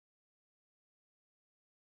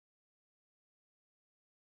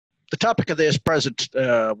The topic of this present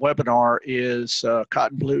webinar is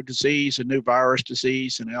cotton blue disease, a new virus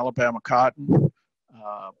disease in Alabama cotton.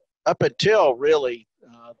 Up until really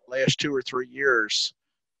the last 2 or 3 years,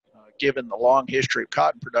 given the long history of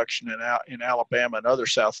cotton production in Alabama and other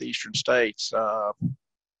southeastern states,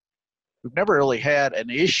 we've never really had an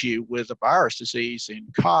issue with a virus disease in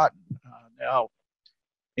cotton. Now,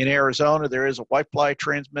 in Arizona, there is a whitefly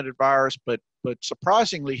transmitted virus, but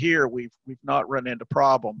surprisingly here, we've not run into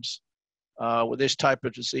problems with this type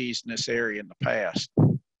of disease in this area in the past.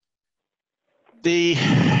 The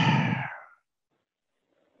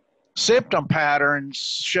symptom patterns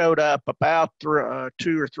showed up about 2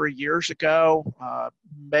 or 3 years ago,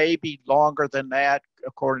 maybe longer than that,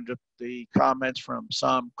 according to the comments from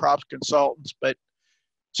some crops consultants, but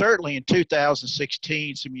certainly in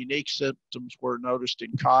 2016, some unique symptoms were noticed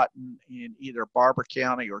in cotton in either Barber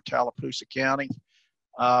County or Tallapoosa County.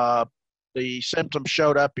 The symptoms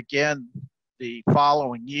showed up again the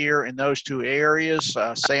following year in those two areas.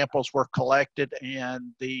 Samples were collected,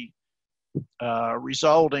 and the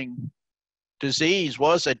resulting disease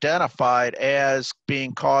was identified as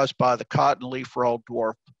being caused by the cotton leaf rolled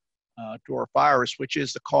dwarf virus, which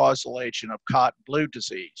is the causal agent of cotton blue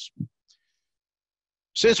disease.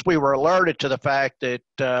 Since we were alerted to the fact that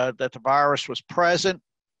the virus was present,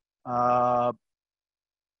 a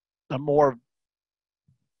more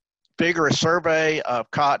vigorous survey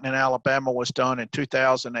of cotton in Alabama was done in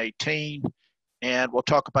 2018, and we'll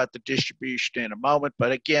talk about the distribution in a moment.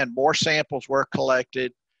 But again, more samples were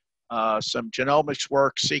collected, some genomics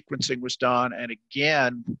work, sequencing was done, and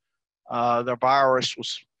again, the virus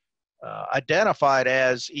was identified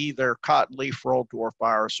as either cotton leaf rolled dwarf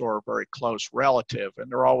virus or a very close relative, and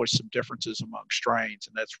there are always some differences among strains,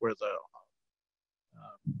 and that's where the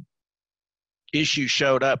issue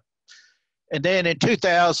showed up. And then in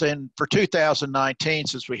 2019,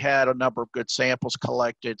 since we had a number of good samples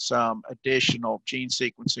collected, some additional gene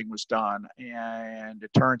sequencing was done, and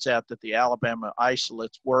it turns out that the Alabama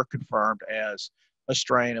isolates were confirmed as a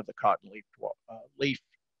strain of the cotton leaf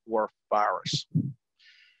dwarf virus.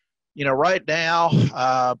 You know, right now,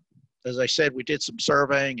 as I said, we did some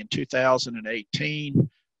surveying in 2018,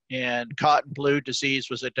 and cotton blue disease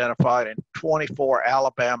was identified in 24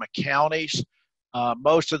 Alabama counties.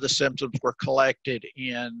 Most of the symptoms were collected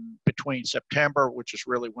in between September, which is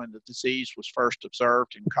really when the disease was first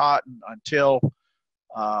observed in cotton, until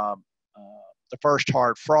the first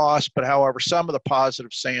hard frost. But however, some of the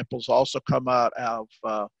positive samples also come out of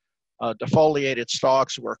defoliated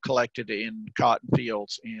stalks were collected in cotton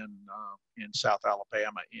fields in South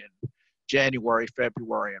Alabama in January,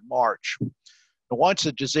 February, and March. But once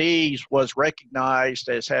the disease was recognized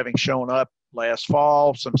as having shown up last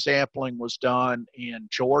fall, some sampling was done in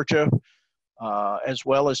Georgia as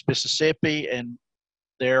well as Mississippi, and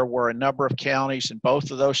there were a number of counties in both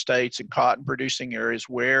of those states in cotton-producing areas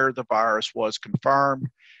where the virus was confirmed.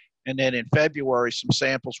 And then in February, some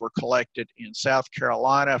samples were collected in South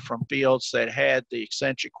Carolina from fields that had the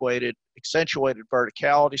accentuated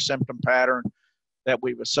verticality symptom pattern that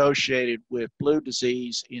we've associated with blue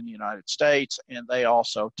disease in the United States, and they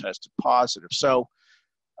also tested positive. So,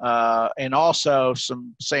 and also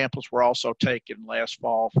some samples were also taken last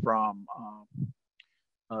fall from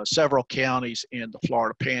several counties in the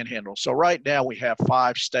Florida Panhandle. So right now we have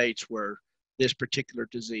 5 states where this particular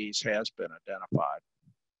disease has been identified.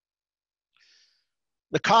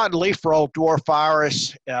 The cotton leaf rolled dwarf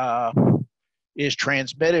virus is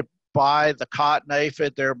transmitted by the cotton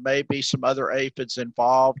aphid. There may be some other aphids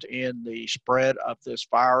involved in the spread of this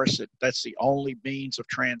virus. That's the only means of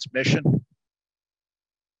transmission.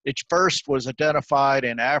 It first was identified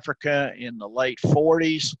in Africa in the late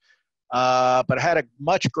 40s, but had a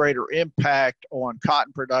much greater impact on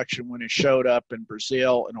cotton production when it showed up in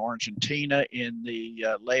Brazil and Argentina in the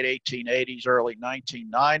late 1880s, early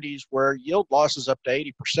 1990s, where yield losses up to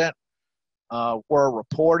 80% were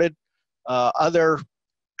reported. Other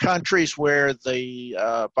countries where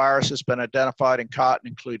the virus has been identified in cotton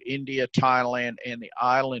include India, Thailand, and the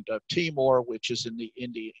island of Timor, which is in the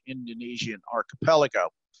Indonesian archipelago.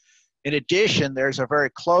 In addition, there's a very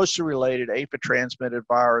closely related aphid-transmitted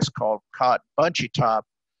virus called cotton bunchy top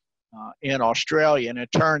in Australia, and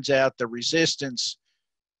it turns out the resistance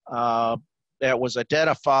that was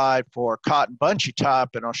identified for cotton bunchy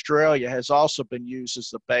top in Australia has also been used as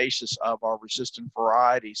the basis of our resistant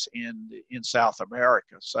varieties in South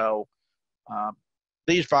America. So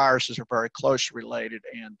these viruses are very closely related,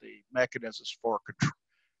 and the mechanisms for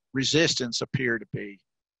resistance appear to be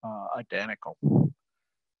identical.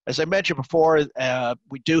 As I mentioned before,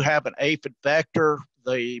 we do have an aphid vector.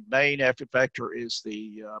 The main aphid vector is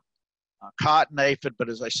the cotton aphid, but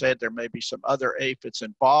as I said, there may be some other aphids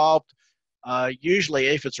involved. Usually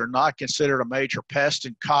aphids are not considered a major pest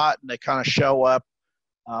in cotton. They kind of show up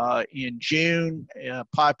in June.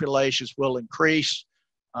 Populations will increase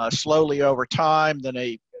slowly over time.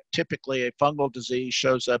 Then typically a fungal disease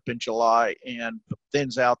shows up in July and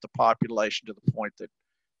thins out the population to the point that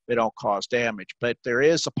they don't cause damage. But there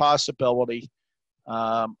is a possibility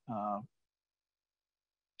that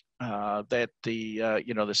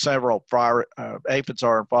the several aphids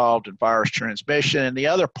are involved in virus transmission. And the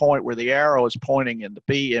other point where the arrow is pointing in the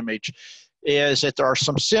B image is that there are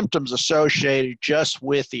some symptoms associated just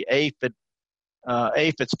with the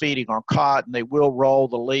aphids feeding on cotton. They will roll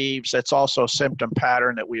the leaves. That's also a symptom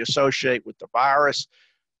pattern that we associate with the virus.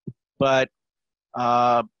 But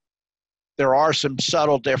there are some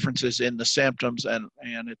subtle differences in the symptoms, and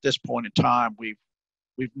at this point in time, we've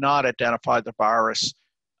not identified the virus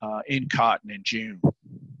in cotton in June.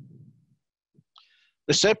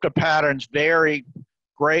 The symptom patterns vary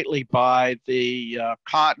greatly by the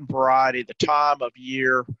cotton variety, the time of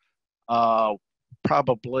year,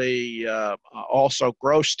 probably also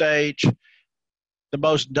growth stage. The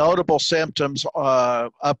most notable symptoms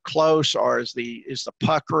up close is the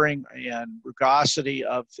puckering and rugosity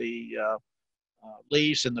of the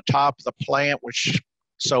leaves in the top of the plant, which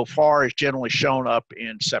so far is generally shown up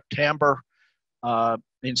in September.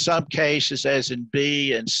 In some cases, as in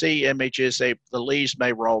B and C images, the leaves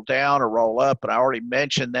may roll down or roll up, and I already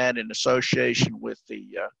mentioned that in association with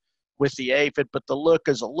the aphid, but the look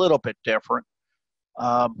is a little bit different.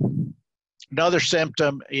 Another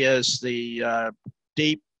symptom is the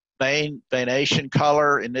deep veination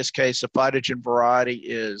color. In this case, the phytogen variety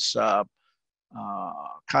is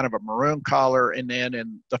kind of a maroon color, and then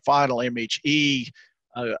in the final image E,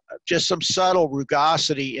 just some subtle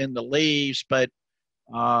rugosity in the leaves, but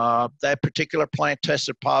that particular plant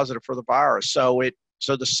tested positive for the virus. So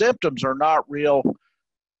the symptoms are not real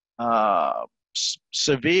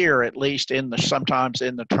severe, at least sometimes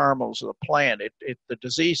in the terminals of the plant. The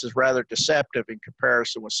disease is rather deceptive in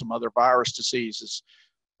comparison with some other virus diseases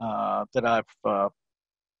that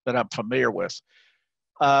I'm familiar with.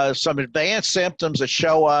 Some advanced symptoms that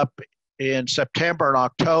show up in September and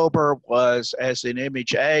October was, as in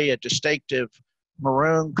image A, a distinctive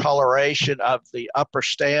maroon coloration of the upper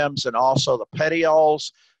stems and also the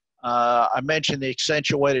petioles. I mentioned the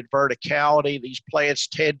accentuated verticality. These plants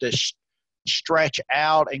tend to stretch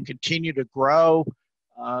out and continue to grow.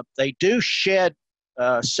 They do set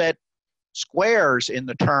squares in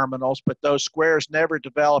the terminals, but those squares never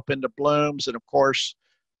develop into blooms and, of course,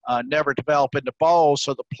 never develop into bolls.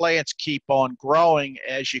 So the plants keep on growing,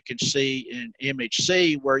 as you can see in image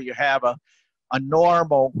C, where you have a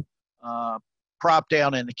normal crop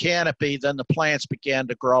down in the canopy. Then the plants began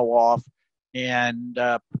to grow off and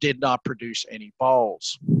did not produce any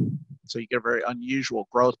bolls. So you get a very unusual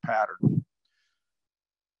growth pattern.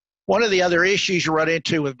 One of the other issues you run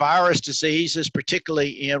into with virus diseases,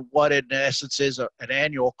 particularly in what in essence is an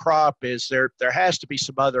annual crop, is there has to be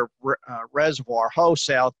some other reservoir hosts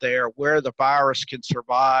out there where the virus can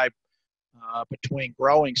survive between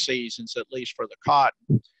growing seasons, at least for the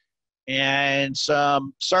cotton. And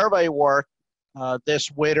some survey work this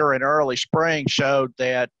winter and early spring showed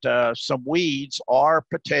that some weeds are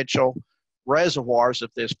potential reservoirs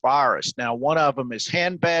of this virus. Now, one of them is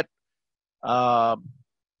henbit.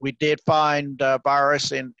 We did find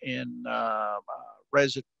virus in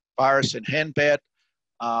henbit.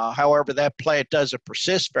 However, that plant doesn't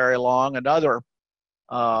persist very long.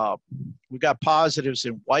 We got positives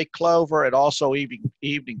in white clover and also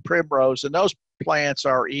evening primrose, and those plants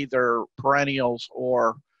are either perennials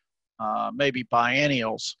or maybe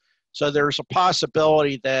biennials. So there's a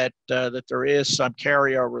possibility that there is some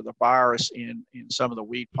carryover of the virus in some of the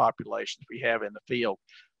weed populations we have in the field.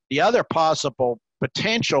 The other possible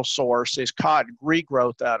potential source is cotton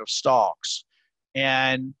regrowth out of stalks.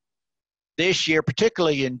 And this year,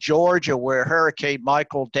 particularly in Georgia, where Hurricane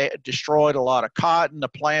Michael destroyed a lot of cotton, the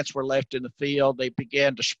plants were left in the field. They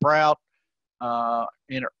began to sprout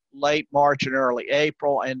in late March and early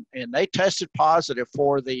April, and they tested positive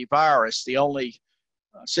for the virus. The only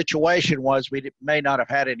situation was we may not have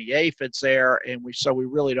had any aphids there, and so we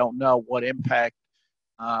really don't know what impact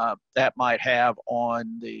that might have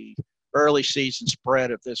on the early season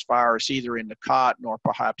spread of this virus, either in the cotton or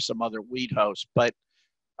perhaps some other weed host. But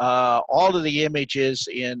all of the images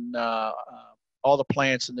in all the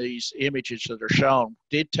plants in these images that are shown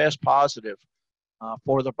did test positive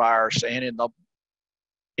for the virus. And in the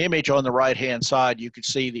image on the right-hand side, you can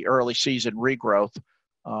see the early season regrowth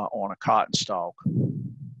on a cotton stalk.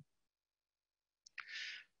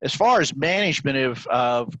 As far as management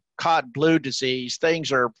of cotton blue disease,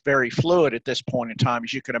 things are very fluid at this point in time.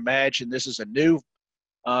 As you can imagine, this is a new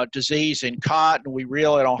disease in cotton. We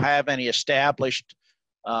really don't have any established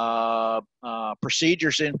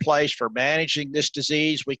procedures in place for managing this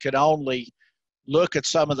disease. We could only look at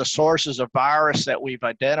some of the sources of virus that we've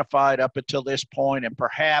identified up until this point and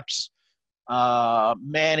perhaps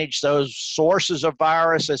manage those sources of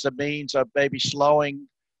virus as a means of maybe slowing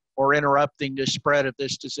or interrupting the spread of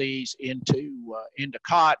this disease into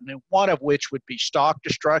cotton, and one of which would be stalk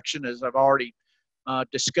destruction, as I've already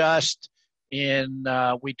discussed.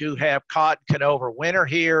 We do have cotton can overwinter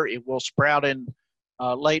here. It will sprout in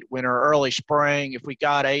late winter, early spring. If we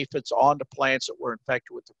got aphids on the plants that were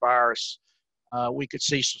infected with the virus, we could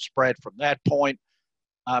see some spread from that point.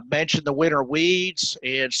 I mentioned the winter weeds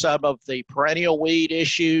and some of the perennial weed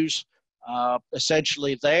issues.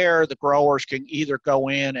 Essentially there, the growers can either go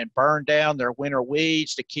in and burn down their winter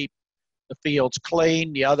weeds to keep the fields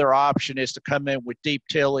clean. The other option is to come in with deep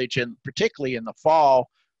tillage, and particularly in the fall,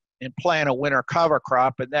 and plant a winter cover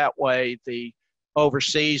crop, and that way the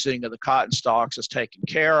overseasing of the cotton stalks is taken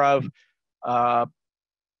care of.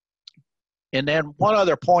 And then one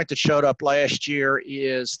other point that showed up last year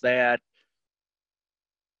is that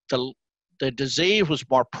the disease was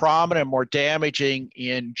more prominent, more damaging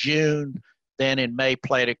in June than in May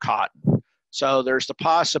planted cotton. So there's the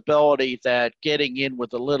possibility that getting in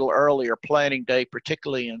with a little earlier planting date,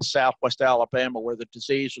 particularly in southwest Alabama where the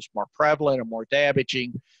disease was more prevalent and more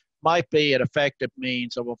damaging, might be an effective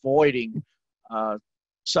means of avoiding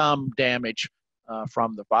some damage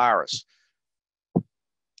from the virus.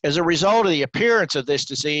 As a result of the appearance of this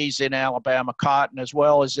disease in Alabama cotton, as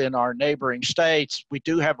well as in our neighboring states, we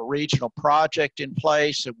do have a regional project in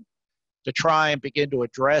place to try and begin to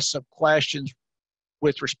address some questions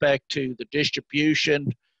with respect to the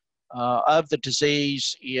distribution of the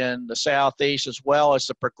disease in the Southeast, as well as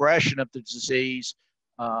the progression of the disease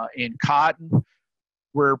in cotton.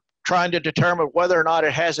 We're trying to determine whether or not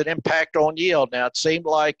it has an impact on yield. Now, it seemed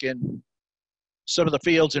like in some of the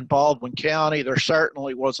fields in Baldwin County, there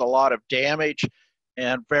certainly was a lot of damage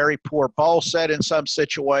and very poor boll set in some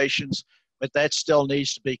situations, but that still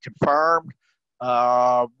needs to be confirmed.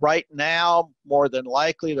 Right now, more than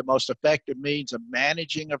likely, the most effective means of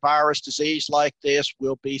managing a virus disease like this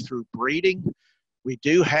will be through breeding. We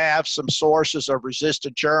do have some sources of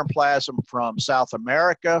resistant germplasm from South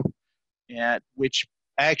America, which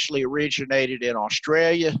actually originated in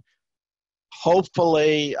Australia.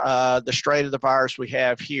 Hopefully, the strain of the virus we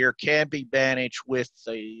have here can be managed with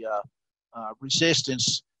the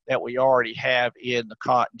resistance that we already have in the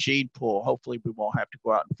cotton gene pool. Hopefully, we won't have to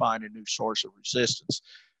go out and find a new source of resistance.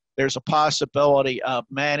 There's a possibility of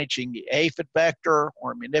managing the aphid vector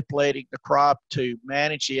or manipulating the crop to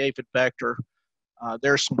manage the aphid vector.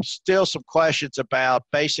 There's still some questions about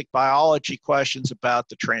basic biology questions about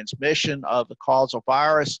the transmission of the causal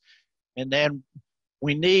virus. And then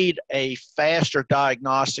we need a faster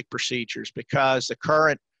diagnostic procedures because the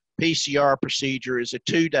current PCR procedure is a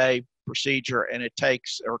 2-day procedure and it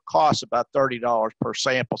takes or costs about $30 per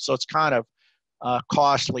sample. So it's kind of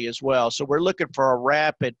costly as well. So we're looking for a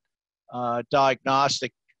rapid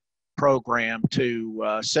diagnostic program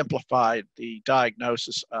to simplify the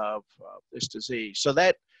diagnosis of this disease. So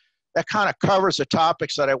that kind of covers the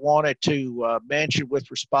topics that I wanted to mention with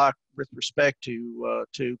respect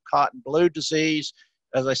to cotton blue disease.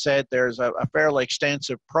 As I said, there's a fairly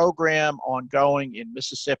extensive program ongoing in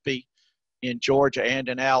Mississippi, in Georgia, and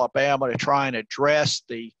in Alabama to try and address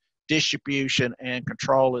the distribution and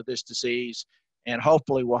control of this disease. And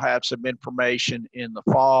hopefully we'll have some information in the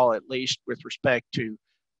fall, at least with respect to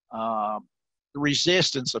the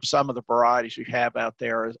resistance of some of the varieties we have out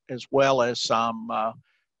there, as well as some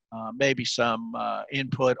maybe some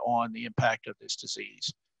input on the impact of this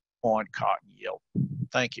disease on cotton yield.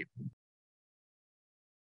 Thank you.